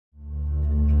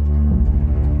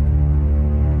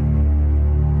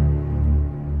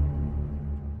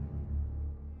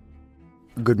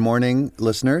Good morning,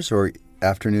 listeners, or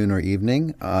afternoon or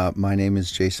evening. My name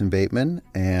is Jason Bateman,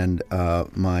 and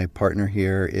my partner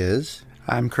here is...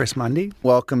 I'm Chris Mundy.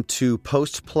 Welcome to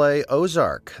Post Play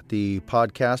Ozark, the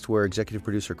podcast where executive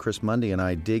producer Chris Mundy and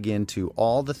I dig into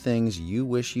all the things you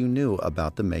wish you knew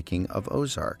about the making of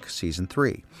Ozark, Season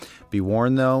 3. Be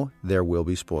warned, though, there will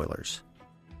be spoilers.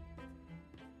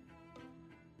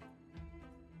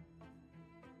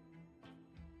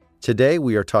 Today,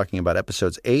 we are talking about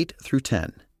episodes 8 through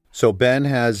 10. So Ben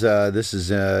has, this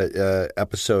is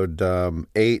episode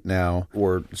 8 now.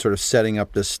 We're sort of setting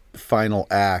up this final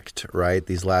act, right?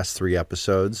 These last 3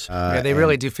 episodes. Yeah, they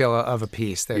really do feel of a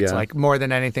piece. It's like more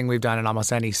than anything we've done in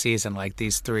almost any season, like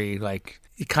these 3, like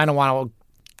you kind of want to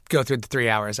go through the 3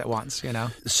 hours at once, you know?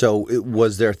 So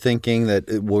was there thinking that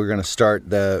we're going to start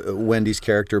Wendy's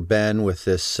character, Ben, with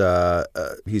this,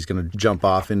 he's going to jump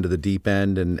off into the deep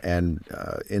end and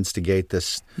instigate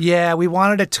this? Yeah, we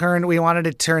wanted to turn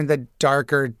the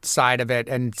darker side of it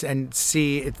and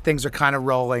see if things are kind of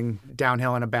rolling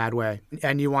downhill in a bad way.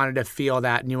 And you wanted to feel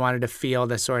that, and you wanted to feel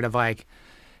the sort of like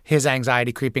his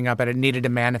anxiety creeping up, and it needed to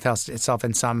manifest itself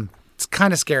in some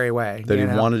kind of scary way. That he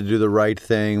wanted to do the right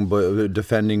thing, but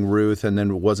defending Ruth, and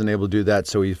then wasn't able to do that,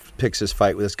 so he picks his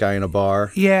fight with this guy in a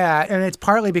bar. Yeah, and it's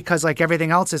partly because like everything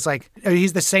else is like,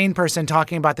 he's the sane person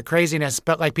talking about the craziness,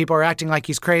 but like people are acting like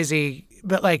he's crazy,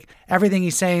 but like everything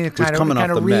he's saying is kind of real. Coming off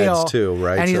the meds too,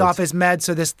 right? And he's off his meds,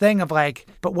 so this thing of like,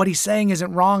 but what he's saying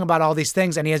isn't wrong about all these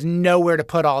things, and he has nowhere to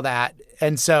put all that.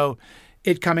 And so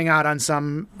it coming out on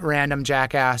some random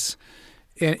jackass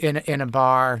in a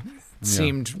bar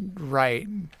seemed right.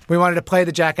 We wanted to play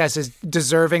the jackass as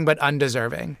deserving but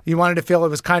undeserving. You wanted to feel it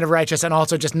was kind of righteous and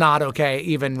also just not okay,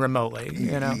 even remotely,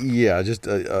 you know? Yeah, just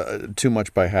too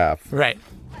much by half. Right.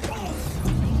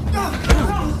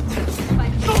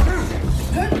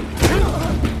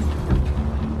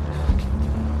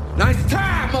 Nice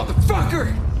time,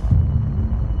 motherfucker!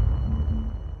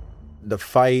 The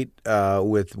fight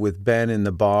with Ben in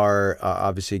the bar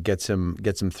obviously gets him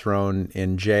thrown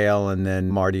in jail, and then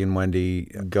Marty and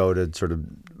Wendy go to sort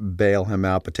of bail him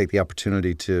out, but take the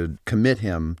opportunity to commit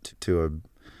him to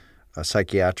a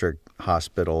psychiatric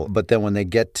hospital. But then when they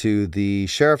get to the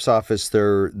sheriff's office,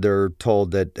 they're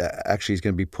told that actually he's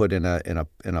going to be put in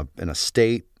a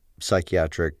state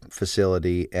psychiatric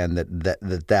facility, and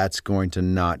that's going to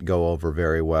not go over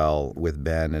very well with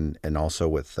Ben and also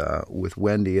with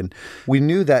Wendy. And we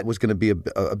knew that was going to be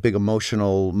a big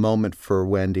emotional moment for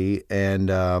Wendy. And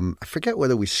I forget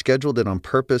whether we scheduled it on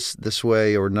purpose this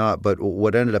way or not, but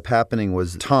what ended up happening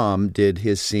was Tom did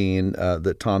his scene,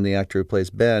 Tom, the actor who plays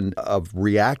Ben, of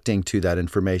reacting to that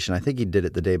information. I think he did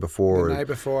it the day before. The night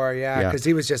before, yeah, because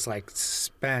he was just like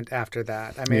spent after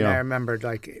that. I mean, I remembered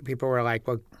like people were like,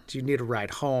 well, do you need a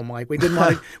ride home? Like we didn't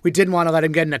want to let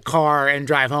him get in a car and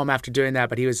drive home after doing that,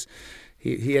 but he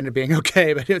ended up being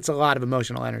okay. But it's a lot of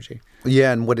emotional energy.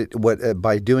 Yeah, and what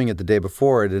by doing it the day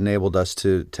before, it enabled us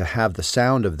to have the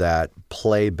sound of that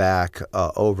play back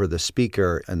over the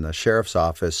speaker in the sheriff's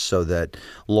office, so that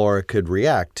Laura could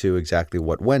react to exactly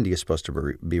what Wendy is supposed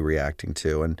to be reacting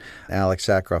to. And Alex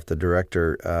Sakharov, the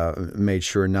director, made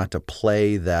sure not to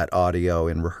play that audio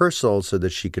in rehearsal so that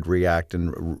she could react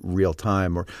in real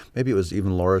time, or maybe it was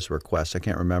even Laura's request. I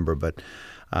can't remember, but.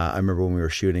 I remember when we were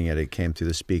shooting it, it came through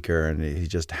the speaker, and he's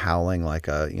just howling like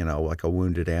a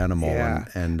wounded animal. Yeah.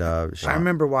 And I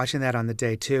remember watching that on the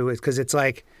day too, because it's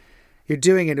like you're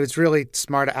doing it. It was really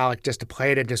smart of Alec just to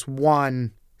play it in just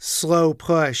one slow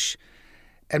push,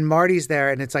 and Marty's there,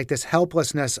 and it's like this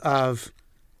helplessness of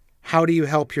how do you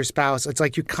help your spouse? It's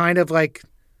like you kind of like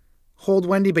hold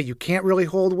Wendy, but you can't really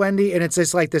hold Wendy, and it's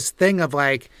just like this thing of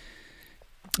like.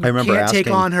 I remember can't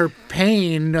take on her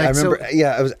pain. Like,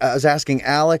 I was asking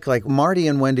Alec, like Marty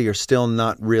and Wendy are still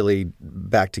not really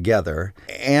back together.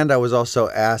 And I was also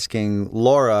asking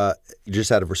Laura,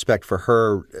 just out of respect for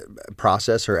her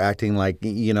process, her acting, like,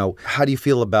 you know, how do you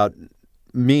feel about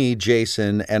me,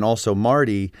 Jason, and also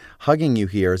Marty hugging you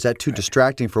here? Is that too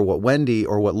distracting for what Wendy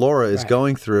or what Laura is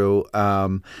going through?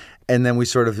 And then we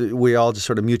all just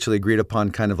sort of mutually agreed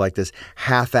upon kind of like this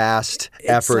half-assed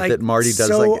effort like that Marty does.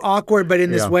 So like awkward, but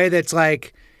in this way that's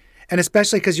like, and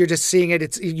especially because you're just seeing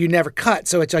it, you never cut.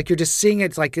 So it's like you're just seeing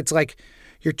it. It's like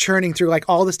you're churning through like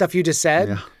all the stuff you just said.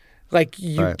 Yeah. Like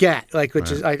you get, like,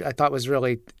 which is I thought was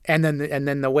really, and then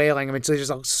the wailing. I mean, so there's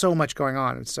just so much going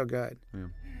on. It's so good. Yeah.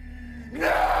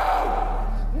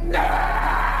 No!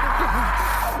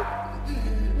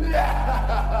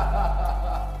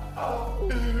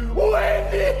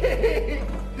 Wendy!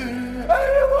 I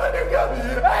don't want to go!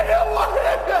 I don't want to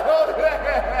go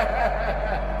there!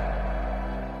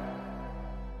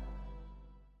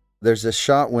 There's a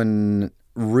shot when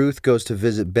Ruth goes to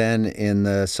visit Ben in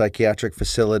the psychiatric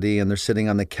facility, and they're sitting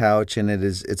on the couch, and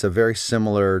it's a very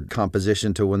similar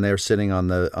composition to when they're sitting on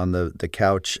the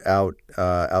couch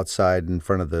outside in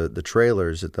front of the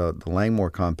trailers at the Langmore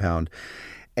compound,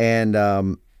 and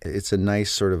it's a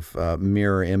nice sort of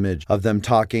mirror image of them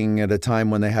talking at a time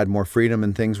when they had more freedom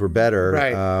and things were better,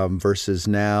 Right. Versus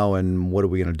now, and what are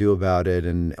we going to do about it?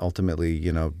 And ultimately,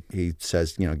 he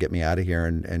says, get me out of here,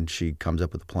 and she comes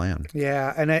up with a plan.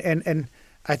 Yeah, and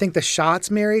I think the shots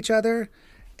mirror each other,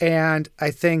 and I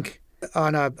think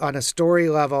on a story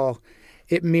level,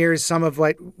 it mirrors some of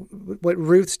what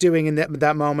Ruth's doing in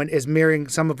that moment is mirroring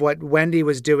some of what Wendy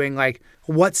was doing. Like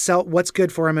what's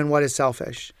good for him and what is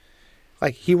selfish.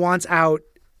 Like he wants out.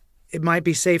 It might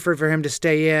be safer for him to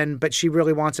stay in, but she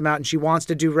really wants him out, and she wants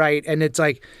to do right. And it's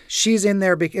like she's in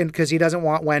there because he doesn't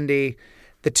want Wendy.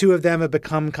 The two of them have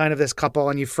become kind of this couple,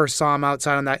 and you first saw them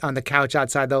outside on the couch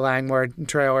outside the Langmore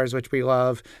trailers, which we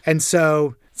love. And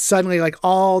so suddenly, like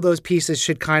all those pieces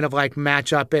should kind of like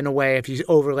match up in a way. If you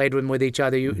overlaid them with each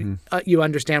other, you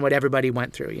understand what everybody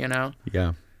went through.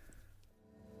 Yeah.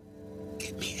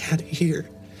 Get me out of here.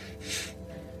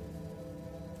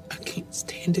 I can't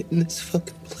stand it in this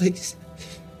fucking place.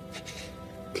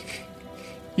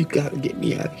 You gotta get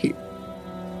me out of here.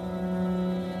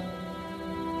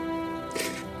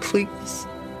 Please.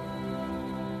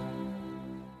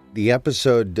 The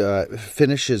episode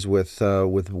finishes with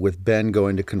Ben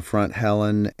going to confront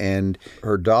Helen, and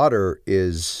her daughter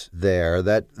is there.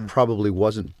 That probably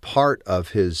wasn't part of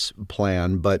his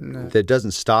plan, but that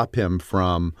doesn't stop him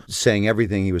from saying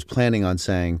everything he was planning on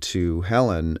saying to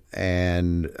Helen.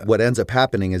 And what ends up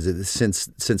happening is that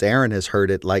since Aaron has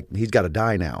heard it, like he's got to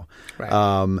die now.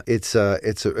 Right. It's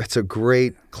a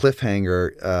great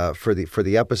cliffhanger for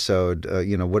the episode.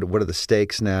 What are the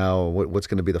stakes now? What's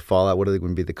going to be the fallout? What are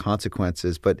going to be the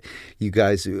consequences? But you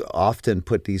guys often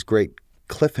put these great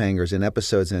cliffhangers in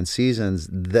episodes and seasons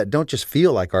that don't just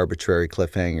feel like arbitrary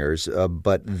cliffhangers,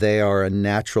 but they are a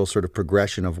natural sort of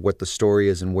progression of what the story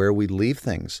is and where we leave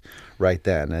things right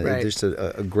then. Right. Just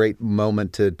a great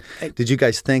moment to... Did you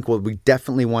guys think, well, we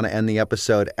definitely want to end the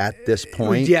episode at this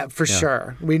point? Yeah, for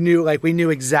sure. We knew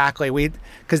exactly.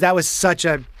 Because that was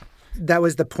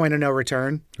the point of no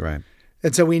return. Right.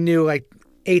 And so we knew like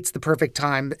 8's the perfect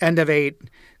time, end of 8,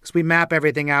 because we map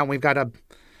everything out. And we've got a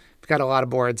lot of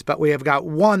boards, but we have got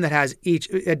one that has each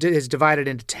is divided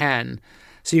into 10.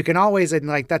 So you can always, and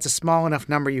like that's a small enough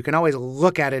number, you can always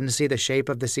look at it and see the shape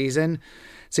of the season.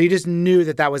 So you just knew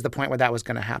that was the point where that was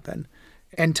going to happen.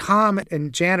 And Tom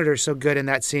and Janet are so good in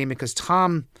that scene because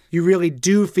Tom, you really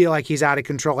do feel like he's out of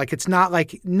control. Like it's not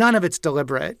like none of it's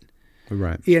deliberate.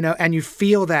 Right. And you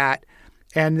feel that.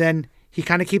 And then he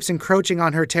kind of keeps encroaching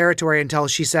on her territory until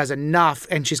she says enough,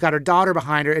 and she's got her daughter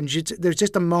behind her. And there's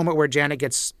just a moment where Janet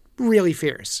gets really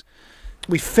fierce.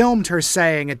 We filmed her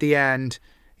saying at the end,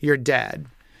 "You're dead."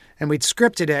 And we'd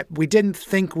scripted it. We didn't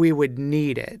think we would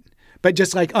need it. But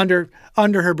just like under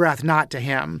her breath, not to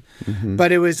him. Mm-hmm.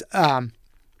 But it was...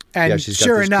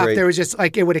 sure enough, there was just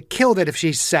like it would have killed it if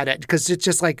she said it because it's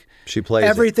just like she plays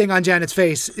everything on Janet's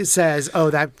face. It says, "Oh,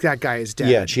 that guy is dead."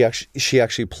 Yeah, she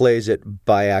actually plays it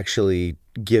by actually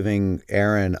giving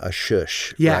Aaron a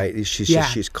shush. Yeah, right?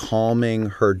 She's calming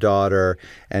her daughter,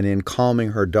 and in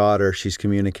calming her daughter, she's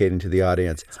communicating to the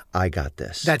audience, "I got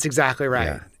this." That's exactly right.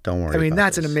 Yeah, don't worry. I mean,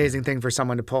 that's this. an amazing thing for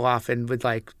someone to pull off, and with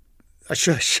like a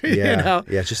shush. Yeah,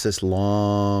 yeah, just this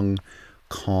long,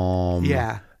 calm.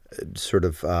 Yeah. Sort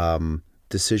of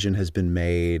decision has been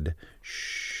made.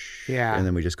 Shh. Yeah. And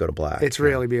then we just go to black. It's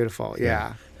really beautiful.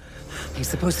 Yeah. He's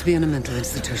supposed to be in a mental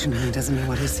institution and he doesn't know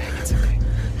what he's saying. It's okay.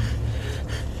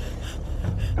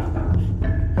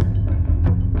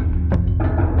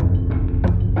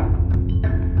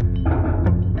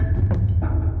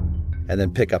 And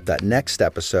then pick up that next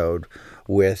episode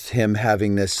with him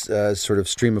having this sort of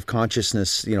stream of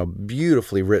consciousness,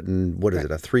 beautifully written, what is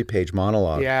it, a 3-page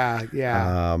monologue?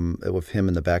 Yeah. With him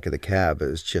in the back of the cab. It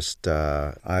was just,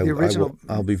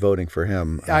 I'll be voting for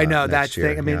him. I know next that year.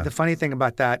 thing. I mean, the funny thing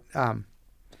about that,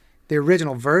 the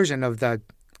original version of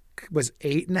was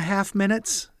 8.5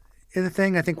 minutes in the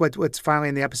thing. I think what's finally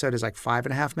in the episode is like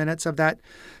 5.5 minutes of that.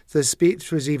 So the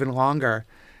speech was even longer.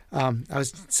 I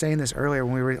was saying this earlier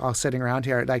when we were all sitting around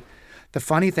here. Like, the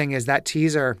funny thing is that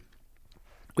teaser,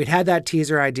 we'd had that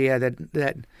teaser idea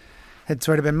that had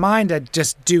sort of in mind to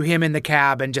just do him in the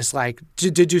cab and just like to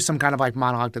do some kind of like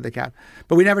monologue to the cab.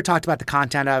 But we never talked about the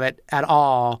content of it at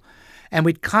all. And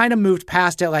we'd kind of moved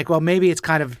past it like, well, maybe it's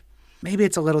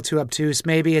a little too obtuse.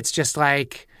 Maybe it's just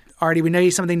like, Artie, we know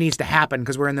something needs to happen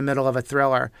because we're in the middle of a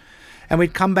thriller. And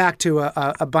we'd come back to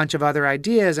a bunch of other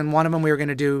ideas. And one of them we were going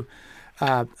to do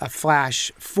a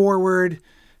flash forward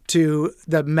to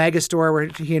the mega store where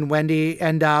he and Wendy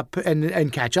end up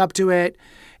and catch up to it.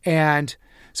 And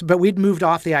so, but we'd moved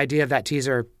off the idea of that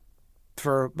teaser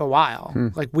for a while,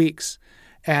 like weeks.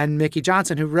 And Mickey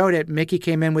Johnson, who wrote it, Mickey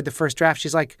came in with the first draft.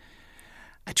 She's like,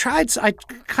 I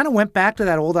kind of went back to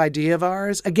that old idea of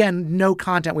ours. Again, no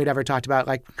content we'd ever talked about.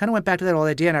 Like, kind of went back to that old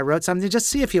idea, and I wrote something, just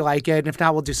see if you like it. And if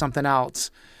not, we'll do something else.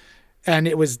 And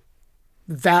it was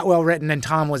that well written, and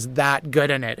Tom was that good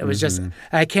in it. It was just,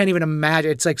 I can't even imagine.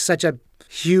 It's like such a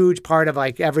huge part of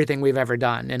like everything we've ever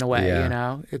done in a way, you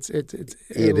know? It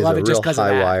is love a it just real 'cause of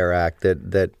that. high wire act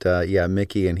that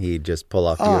Mickey and he just pull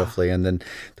off beautifully. And then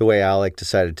the way Alec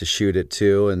decided to shoot it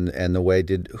too, and the way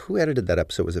who edited that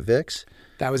episode? Was it Vix?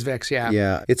 That was Vix, yeah.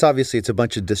 Yeah. It's a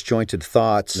bunch of disjointed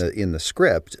thoughts in the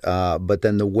script, but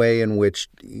then the way in which,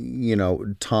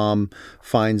 Tom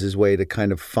finds his way to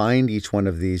kind of find each one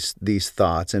of these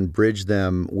thoughts and bridge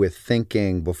them with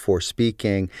thinking before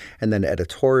speaking, and then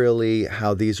editorially,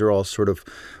 how these are all sort of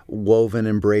woven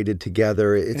and braided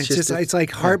together. It's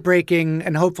like heartbreaking,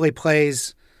 and hopefully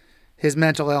plays his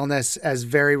mental illness as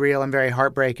very real and very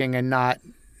heartbreaking, and not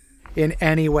in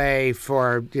any way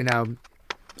for,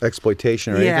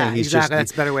 exploitation or anything. Yeah, He's exactly. Just,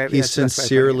 that's a better way. He's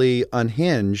sincerely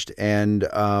unhinged, and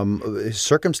his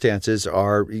circumstances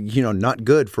are, not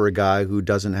good for a guy who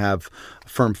doesn't have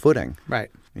firm footing.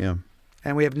 Right. Yeah.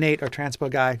 And we have Nate, our transpo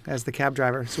guy, as the cab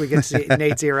driver, so we get to see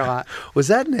Nate's ear a lot. Was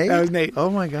that Nate? That was Nate.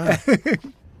 Oh my God.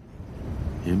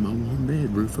 In my warm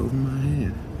bed, roof over my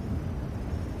head.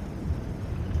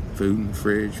 Food in the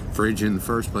fridge in the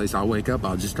first place. I'll wake up,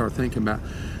 I'll just start thinking about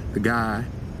the guy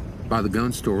by the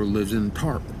gun store lives in a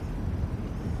tarp.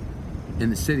 And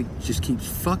the city just keeps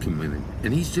fucking with him.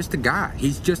 And he's just a guy.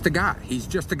 He's just a guy.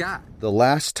 The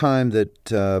last time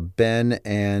that Ben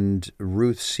and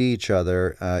Ruth see each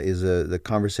other is the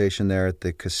conversation there at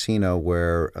the casino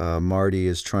where Marty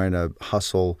is trying to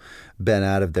hustle Ben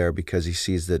out of there because he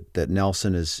sees that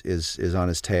Nelson is on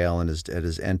his tail and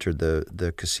has entered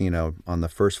the casino on the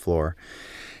first floor.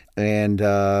 And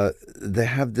they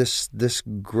have this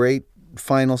great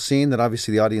final scene that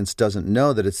obviously the audience doesn't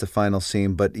know that it's the final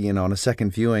scene, but on a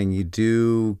second viewing you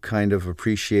do kind of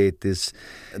appreciate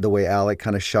the way Alec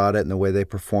kind of shot it and the way they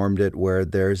performed it, where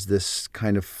there's this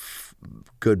kind of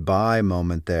goodbye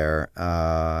moment there.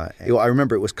 I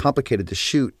remember it was complicated to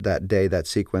shoot that day, that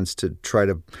sequence, to try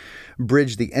to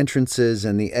bridge the entrances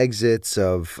and the exits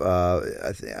of I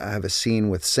have a scene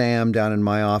with Sam down in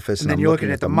my office, and then you're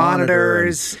looking at the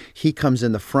monitors. He comes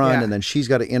in the front, Yeah. and then she's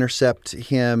got to intercept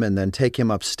him and then take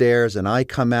him upstairs, and I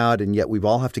come out, and yet we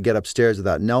all have to get upstairs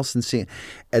without Nelson seeing.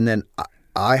 And then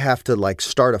I have to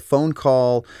start a phone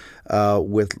call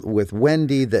with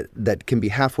Wendy that can be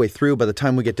halfway through by the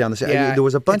time we get down the stairs. Yeah, there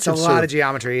was a bunch it's a lot of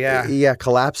geometry. Yeah,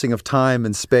 collapsing of time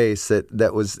and space.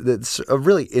 That's a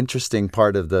really interesting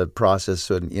part of the process.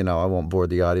 And I won't bore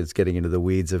the audience getting into the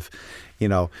weeds of,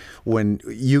 when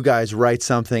you guys write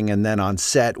something and then on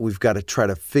set we've got to try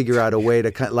to figure out a way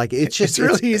to kind of it's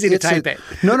really easy to type it.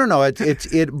 No.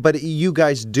 But you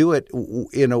guys do it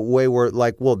in a way where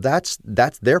that's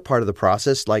their part of the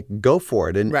process. Go for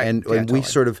it, and totally. we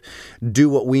sort of do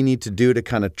what we need to do to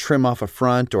kind of trim off a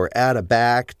front or add a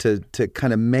back to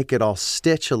kind of make it all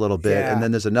stitch a little bit. Yeah. And then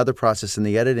there's another process in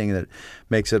the editing that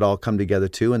makes it all come together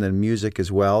too, and then music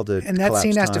as well to and that collapse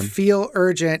scene has time. to feel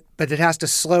urgent, but it has to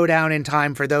slow down in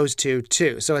time for those two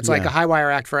too. So it's like a high wire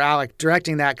act for Alec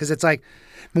directing that, because it's like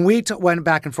when we went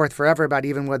back and forth forever about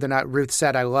even whether or not Ruth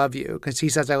said "I love you," because he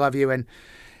says "I love you,"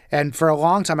 and for a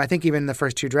long time, I think even in the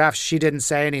first two drafts, she didn't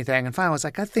say anything, and finally I was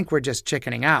like, I think we're just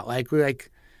chickening out.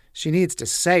 She needs to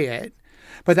say it,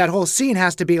 but that whole scene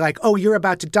has to be like, oh, you're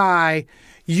about to die,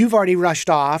 you've already rushed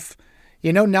off,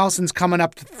 Nelson's coming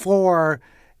up the floor,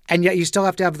 and yet you still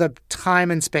have to have the time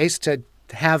and space to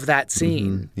have that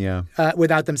scene,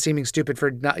 without them seeming stupid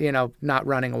for not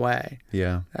running away.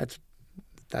 Yeah,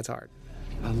 that's hard.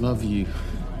 I love you.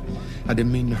 I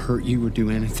didn't mean to hurt you or do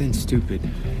anything stupid.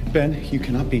 Ben, you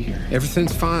cannot be here.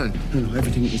 Everything's fine. No,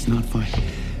 everything is not fine.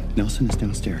 Nelson is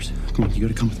downstairs. Come on, you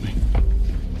gotta come with me.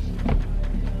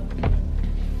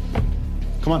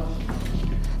 Come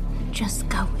on. Just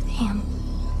go with him.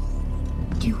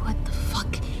 Do what the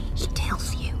fuck he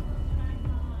tells you.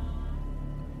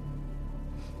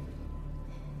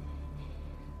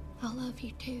 I love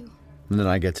you too. And then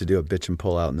I get to do a bitch and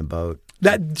pull out in the boat.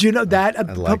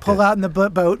 Pull out in the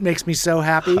boat makes me so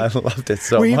happy. I loved it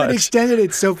so much. We even extended it.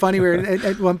 It's so funny. We were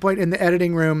at one point in the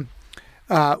editing room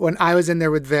when I was in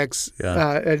there with Vix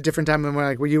at a different time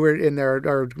when you were in there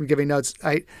or giving notes.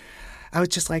 I was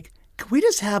just like, can we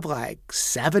just have like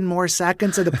 7 more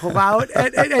seconds of the pullout?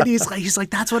 and he's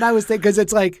like, that's what I was thinking. Because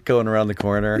it's like Going around the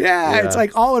corner. yeah, it's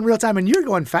like all in real time and you're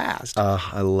going fast.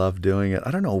 I love doing it.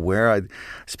 I don't know where I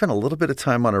spent a little bit of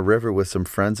time on a river with some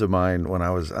friends of mine when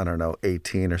I was,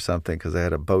 18 or something, because I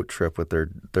had a boat trip with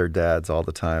their dads all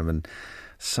the time, and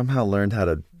somehow learned how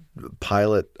to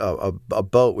pilot a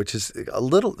boat, which is a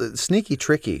little sneaky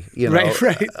tricky, Right.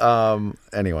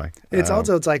 Anyway, It's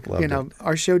like,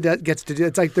 our show gets to do,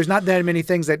 it's like there's not that many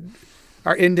things that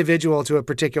are individual to a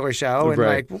particular show. And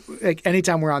Right. like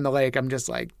anytime we're on the lake, I'm just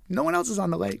like, no one else is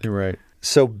on the lake. You're right.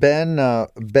 So Ben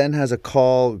has a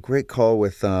great call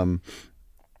with Helen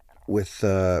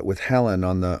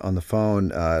on the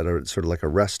phone at a sort of like a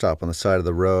rest stop on the side of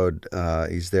the road.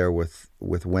 He's there with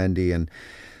Wendy, and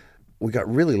we got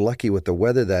really lucky with the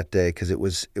weather that day because it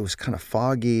was kind of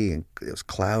foggy and it was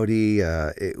cloudy.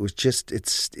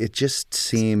 It just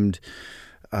seemed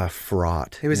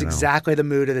fraught. It was exactly the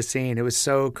mood of the scene. It was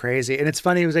so crazy. And it's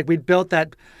funny, it was like we'd built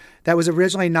that was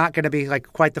originally not going to be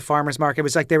like quite the farmer's market. It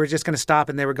was like they were just going to stop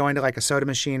and they were going to like a soda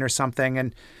machine or something.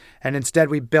 And instead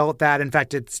we built that. In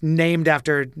fact, it's named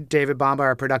after David Bomba,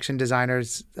 our production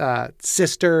designer's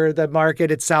sister, the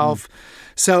market itself.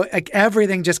 So like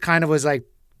everything just kind of was like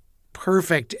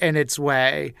perfect in its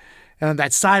way. And on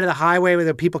that side of the highway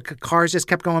where cars just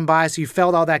kept going by. So you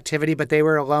felt all the activity, but they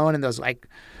were alone and those like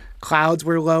clouds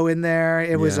were low in there.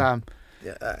 It was...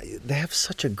 they have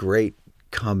such a great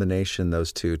combination,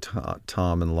 those two,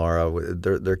 Tom and Laura,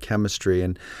 their chemistry.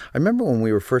 And I remember when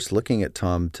we were first looking at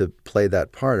Tom to play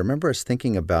that part, I remember us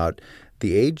thinking about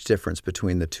the age difference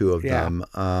between the two of them,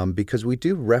 because we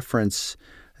do reference,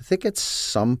 I think at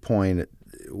some point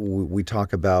we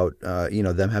talk about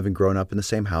them having grown up in the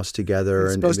same house together.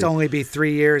 It's supposed to only be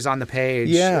 3 years on the page.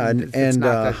 Yeah, and it's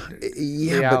not the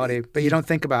reality. But you don't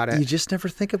think about it. You just never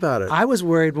think about it. I was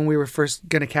worried when we were first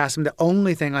going to cast him. The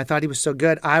only thing I thought he was so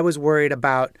good, I was worried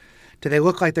about, do they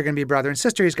look like they're going to be brother and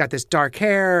sister? He's got this dark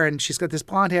hair and she's got this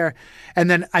blonde hair. And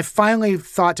then I finally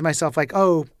thought to myself, like,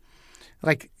 oh,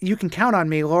 like, you can count on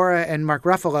me. Laura and Mark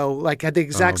Ruffalo like had the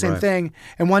exact same thing.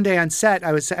 And one day on set,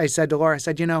 I said to Laura, I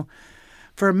said,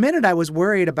 for a minute I was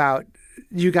worried about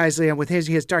you guys, with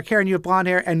he has dark hair and you have blonde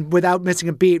hair, and without missing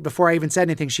a beat, before I even said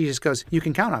anything, she just goes, "You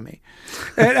can count on me."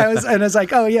 And I was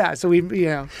like, oh yeah. So we,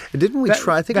 didn't we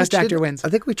try? I think best actor wins. I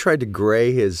think we tried to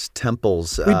gray his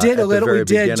temples. We did a little. We did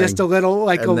beginning. Just a little,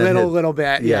 like a little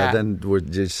bit. Yeah. Then we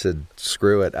just said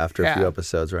screw it after a few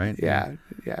episodes, right? Yeah.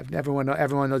 Everyone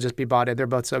will just be bought in. They're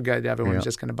both so good. Everyone's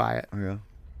just going to buy it. Yeah.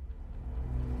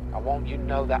 I want you to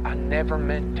know that I never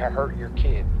meant to hurt your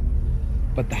kid.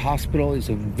 But the hospital is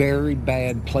a very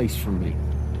bad place for me.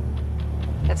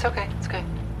 It's okay. It's good.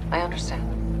 I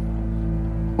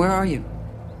understand. Where are you?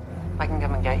 I can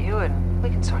come and get you and we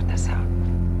can sort this out.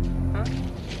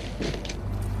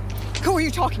 Who are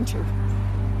you talking to?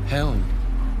 Helen.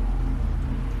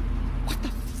 What the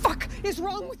fuck is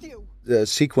wrong with you? The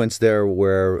sequence there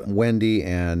where Wendy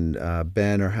and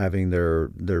Ben are having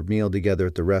their meal together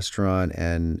at the restaurant,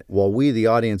 and while we, the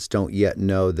audience, don't yet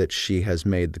know that she has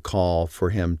made the call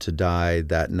for him to die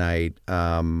that night,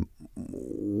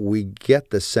 we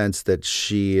get the sense that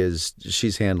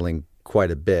she's handling quite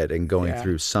a bit and going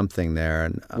through something there.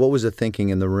 And what was the thinking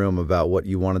in the room about what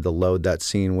you wanted to load that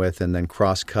scene with, and then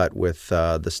cross-cut with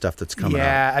the stuff that's coming up?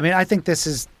 Yeah, I mean, I think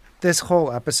this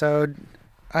whole episode,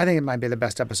 I think it might be the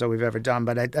best episode we've ever done,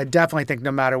 but I definitely think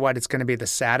no matter what, it's going to be the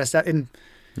saddest. In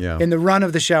the run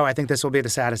of the show, I think this will be the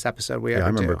saddest episode we ever do. I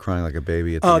remember crying like a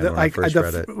baby at the end when I first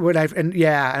read it. And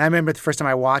I remember the first time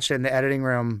I watched it in the editing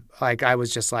room, like I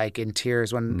was just like in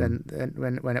tears when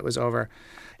it was over.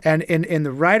 And in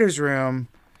the writer's room,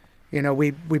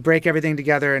 we break everything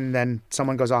together, and then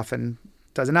someone goes off and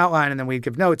does an outline, and then we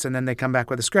give notes, and then they come back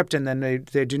with a script, and then they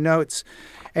do notes.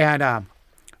 And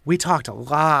we talked a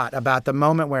lot about the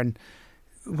moment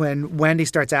when Wendy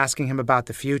starts asking him about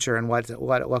the future and what it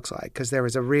looks like, because there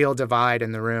was a real divide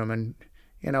in the room. And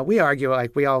we argue,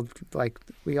 we all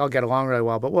get along really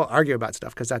well, but we'll argue about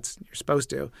stuff because you're supposed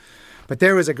to. But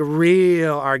there was a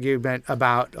real argument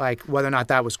about like whether or not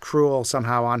that was cruel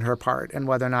somehow on her part, and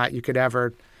whether or not you could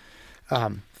ever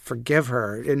forgive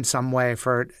her in some way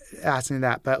for asking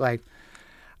that. But like,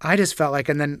 I just felt like,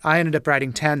 and then I ended up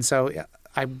writing 10, so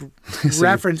I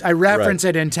reference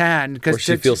it in 10 because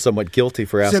she feels somewhat guilty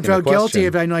for asking the question.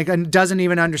 Guilty, and doesn't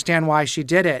even understand why she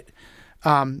did it,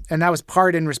 and that was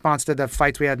part in response to the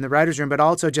fights we had in the writers' room, but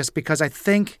also just because I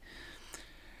think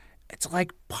it's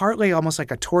like partly almost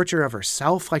like a torture of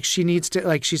herself. Like she needs to,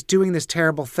 like she's doing this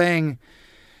terrible thing,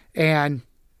 and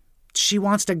she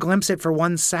wants to glimpse it for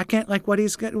 1 second, like what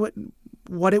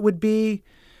it would be,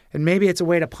 and maybe it's a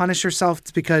way to punish herself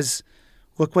because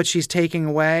look what she's taking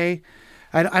away.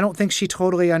 I don't think she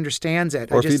totally understands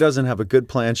it. Or if he doesn't have a good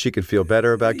plan, she could feel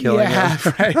better about killing him.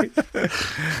 Right.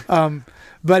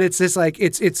 But it's this like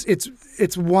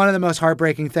it's one of the most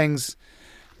heartbreaking things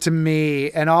to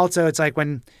me. And also it's like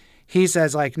when he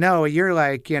says like, no, you're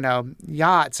like,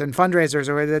 yachts and fundraisers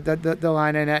or the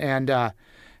line in it. And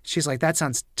she's like, that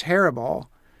sounds terrible.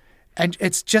 And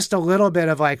it's just a little bit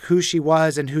of like who she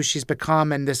was and who she's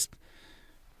become and this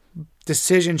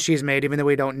decision she's made, even though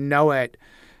we don't know it,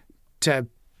 to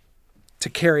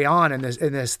carry on in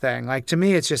this thing. Like, to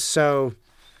me, it's just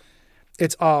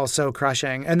it's all so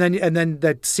crushing. And then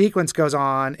the sequence goes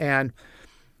on, and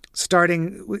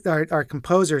starting with our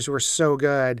composers were so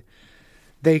good.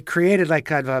 They created like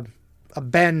kind of a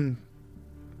Ben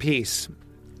piece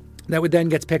that then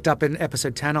gets picked up in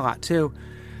episode 10 a lot too.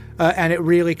 And it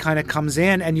really kind of comes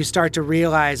in, and you start to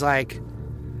realize like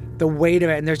the weight of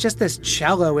it. And there's just this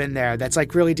cello in there that's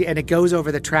like really and it goes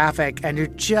over the traffic, and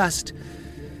it's just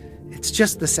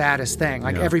the saddest thing.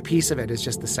 Like every piece of it is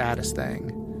just the saddest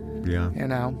thing. Yeah.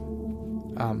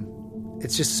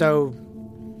 It's just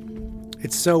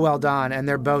it's so well done. And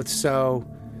they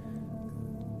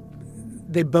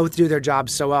both do their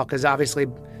jobs so well, because obviously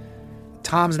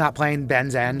Tom's not playing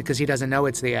Ben's end because he doesn't know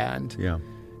it's the end. Yeah.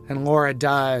 And Laura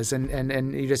does,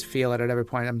 and you just feel it at every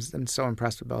point. I'm so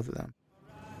impressed with both of them.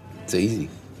 It's easy.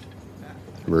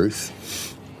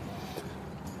 Ruth.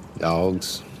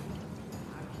 Dogs.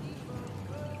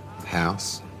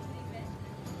 House.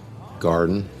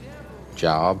 Garden.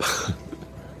 Job.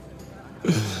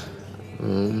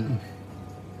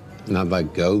 Not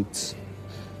like goats,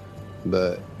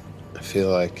 but I feel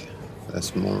like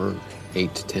that's more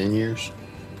 8 to 10 years.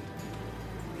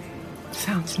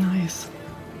 Sounds nice.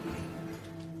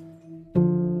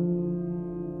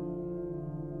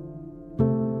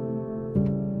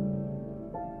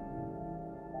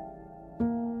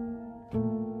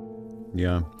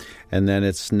 Yeah. And then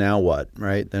it's now what,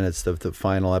 right? Then it's the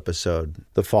final episode,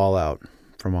 the fallout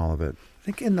from all of it. I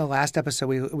think in the last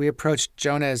episode, we approached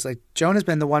Jonah as like, Jonah's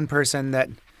been the one person that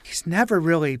he's never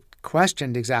really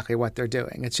questioned exactly what they're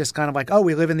doing. It's just kind of like, oh,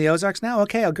 we live in the Ozarks now?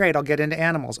 Okay, oh, great, I'll get into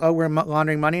animals. Oh, we're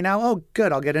laundering money now? Oh,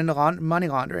 good, I'll get into money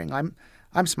laundering.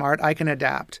 I'm smart, I can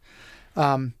adapt.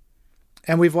 And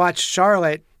we've watched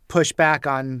Charlotte push back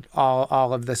on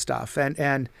all of this stuff.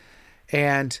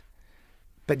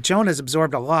 But Jonah's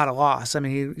absorbed a lot of loss. I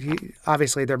mean, he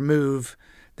obviously their move.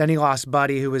 Then he lost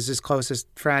Buddy, who was his closest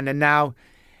friend. And now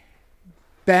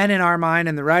Ben, in our mind,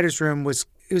 in the writer's room, it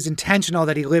was intentional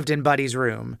that he lived in Buddy's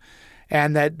room.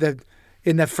 And that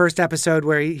in the first episode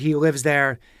where he lives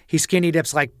there, he skinny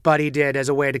dips like Buddy did as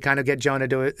a way to kind of get Jonah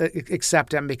to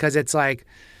accept him, because it's like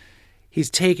he's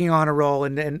taking on a role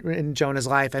in Jonah's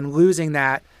life, and losing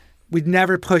that. We'd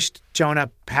never pushed Jonah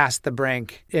past the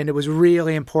brink. And it was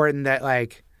really important that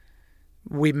like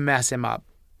we mess him up,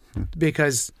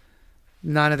 because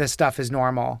none of this stuff is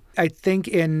normal. I think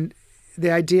in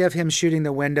the idea of him shooting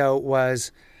the window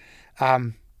was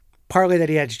partly that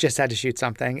he just had to shoot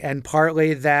something, and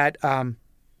partly that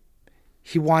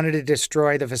he wanted to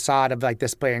destroy the facade of like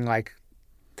this being like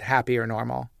happy or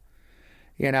normal,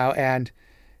 and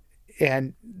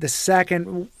the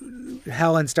second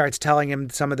Helen starts telling him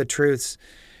some of the truths,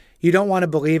 you don't want to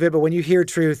believe it, but when you hear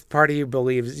truth, part of you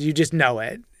believes, you just know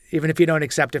it, even if you don't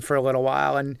accept it for a little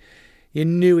while. And you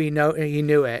knew he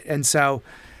knew it. And so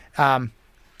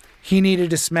he needed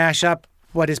to smash up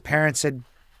what his parents had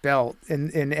built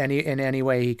in any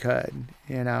way he could,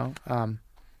 and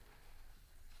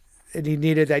he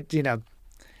needed that,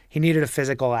 he needed a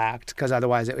physical act, because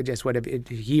otherwise he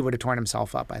would have torn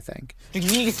himself up, I think. You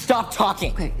need to stop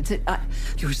talking. Okay,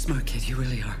 you're a smart kid, you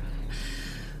really are.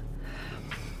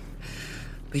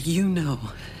 But you know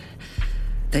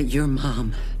that your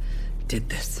mom did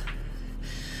this.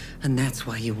 And that's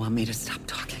why you want me to stop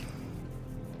talking.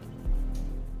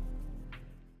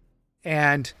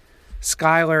 And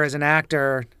Skyler, as an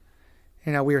actor,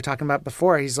 we were talking about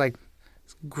before, he's like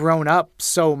grown up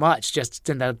so much just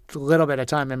in a little bit of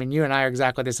time. I mean, you and I are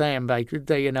exactly the same, but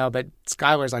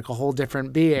Skyler's like a whole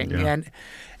different being. Yeah.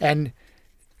 And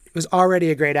was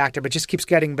already a great actor, but just keeps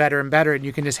getting better and better, and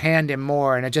you can just hand him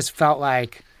more. And it just felt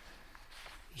like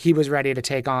he was ready to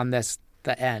take on the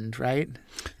end, right?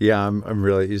 Yeah, I'm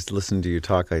really, just listening to you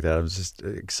talk like that, I was just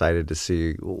excited to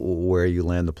see where you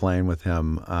land the plane with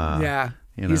him.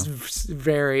 He's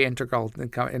very integral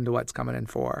into what's coming in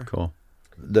for. Cool.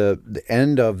 The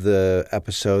end of the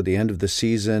episode, the end of the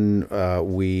season,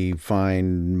 we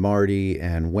find Marty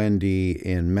and Wendy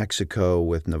in Mexico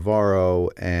with Navarro,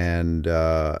 and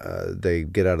they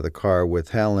get out of the car with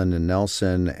Helen and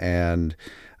Nelson, and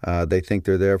They think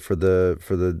they're there for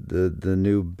the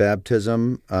new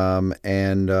baptism,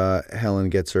 and Helen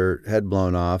gets her head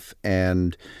blown off,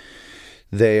 and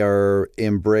they are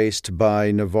embraced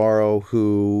by Navarro,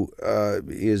 who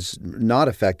is not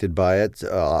affected by it,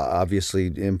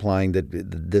 obviously implying that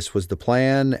this was the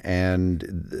plan,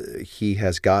 and he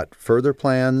has got further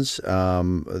plans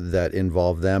that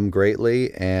involve them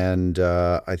greatly. And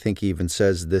I think he even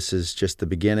says this is just the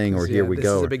beginning, or here we go.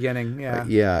 This is the beginning, yeah.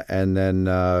 Yeah, and then,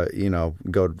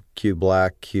 go to cue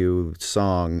black, cue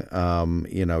song,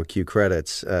 cue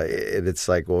credits. It's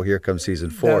like, well, here comes season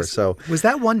 4. Was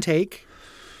that one take?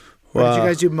 Or did you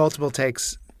guys do multiple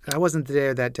takes? I wasn't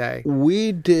there that day.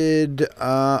 We did.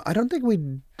 I don't think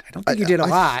you did a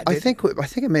lot. I think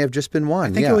it may have just been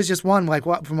one. I think it was just one, like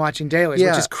from watching dailies,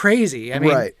 which is crazy. I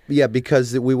mean, right? Yeah,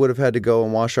 because we would have had to go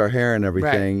and wash our hair and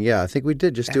everything. Right. Yeah, I think we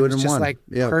did just do it in just one.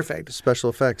 Perfect. Special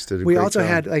effects did a We great also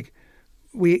job. had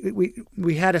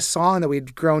we had a song that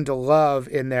we'd grown to love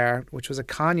in there, which was a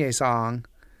Kanye song,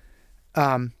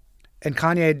 and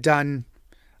Kanye had done.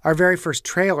 Our very first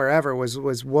trailer ever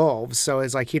was Wolves, so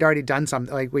it's like he'd already done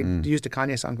something. Like we used a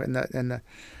Kanye song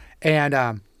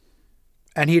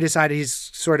and he decided he's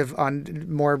sort of on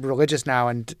more religious now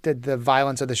and did the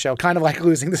violence of the show, kind of like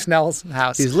losing the Snell's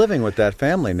house. He's living with that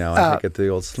family now, I think, at the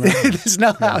old Snell house. The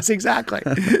Snell house, exactly.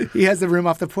 He has the room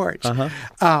off the porch.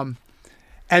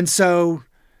 And so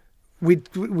we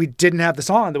didn't have the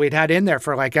song that we'd had in there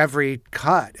for like every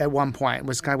cut at one point.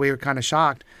 We were kind of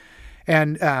shocked,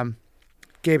 and.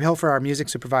 Gabe Hilfer, our music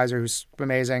supervisor, who's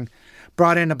amazing,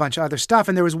 brought in a bunch of other stuff.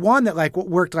 And there was one that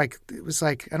worked it was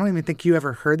I don't even think you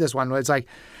ever heard this one. It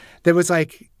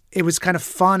was kind of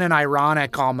fun and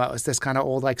ironic almost, this kind of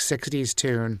old 60s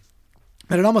tune.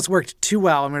 But it almost worked too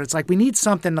well. I mean, it's we need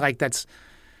something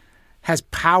has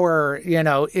power, in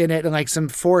it and some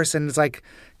force. And it's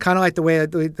kind of like the way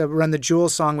the Run the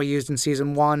Jewels song we used in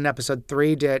season 1, episode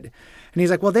 3 did. And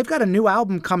he's like, well, they've got a new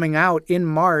album coming out in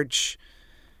March.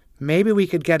 Maybe we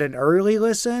could get an early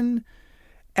listen.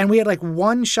 And we had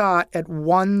one shot at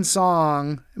one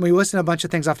song. And we listened to a bunch of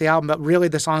things off the album, but really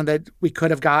the song that we could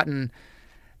have gotten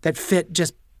that fit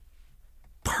just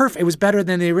perfect. It was better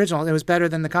than the original. It was better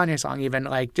than the Kanye song even,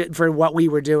 for what we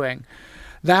were doing.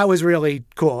 That was really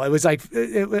cool. It was I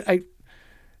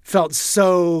felt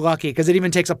so lucky because it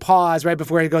even takes a pause right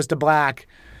before it goes to black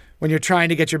when you're trying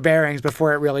to get your bearings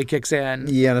before it really kicks in.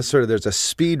 Yeah, and there's a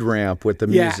speed ramp with the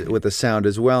music, with the sound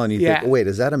as well. And you think, wait,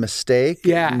 is that a mistake?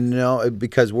 Yeah. No,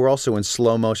 because we're also in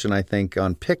slow motion, I think,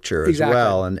 on picture as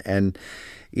well. And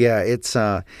yeah,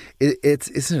 isn't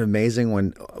it amazing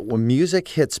when music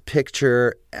hits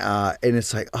picture and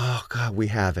it's like, oh God, we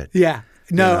have it. Yeah.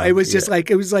 No, it was just I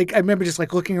remember just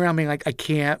looking around being like, I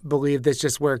can't believe this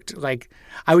just worked.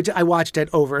 I watched it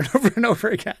over and over and over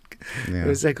again. Yeah. It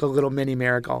was like a little mini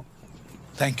miracle.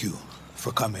 Thank you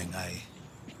for coming. I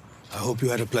hope you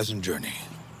had a pleasant journey.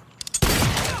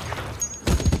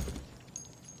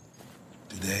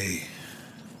 Today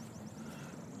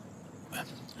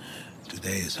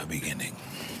is our beginning.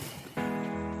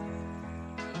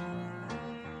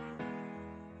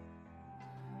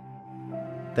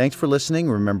 Thanks for listening.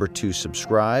 Remember to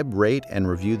subscribe, rate, and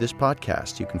review this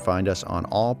podcast. You can find us on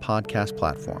all podcast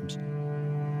platforms.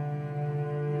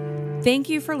 Thank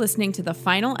you for listening to the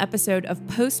final episode of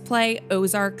Post Play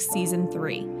Ozark Season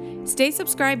 3. Stay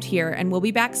subscribed here, and we'll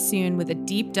be back soon with a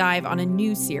deep dive on a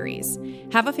new series.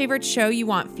 Have a favorite show you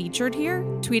want featured here?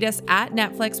 Tweet us at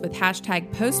Netflix with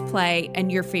 #PostPlay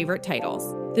and your favorite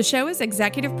titles. The show is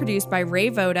executive produced by Ray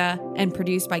Voda and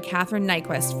produced by Catherine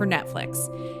Nyquist for Netflix.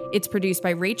 It's produced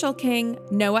by Rachel King,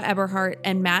 Noah Eberhardt,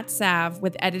 and Matt Sav,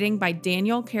 with editing by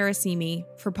Daniel Karasimi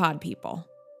for Pod People.